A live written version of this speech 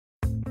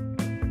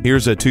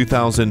Here's a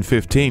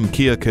 2015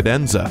 Kia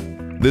Cadenza.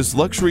 This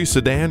luxury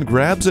sedan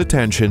grabs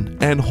attention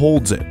and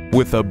holds it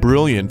with a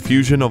brilliant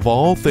fusion of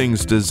all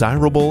things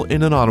desirable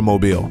in an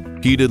automobile.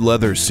 Heated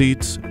leather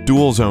seats,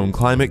 dual-zone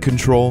climate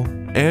control,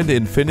 and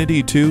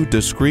Infinity 2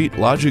 discrete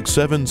Logic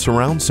 7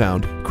 surround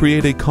sound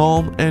create a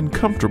calm and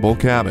comfortable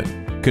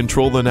cabin.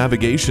 Control the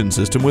navigation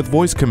system with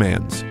voice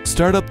commands.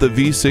 Start up the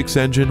V6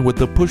 engine with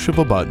the push of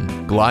a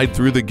button. Glide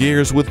through the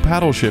gears with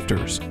paddle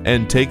shifters,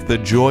 and take the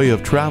joy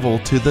of travel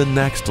to the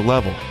next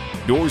level.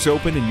 Doors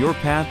open and your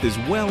path is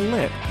well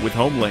lit with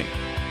HomeLink.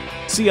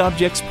 See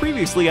objects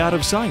previously out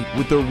of sight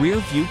with the rear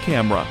view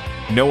camera.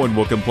 No one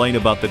will complain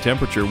about the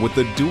temperature with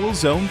the dual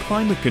zone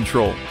climate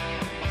control.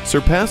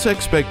 Surpass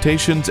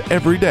expectations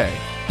every day.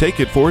 Take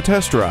it for a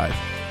test drive.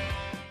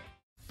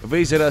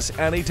 Visit us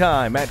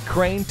anytime at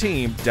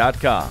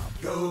crainteam.com.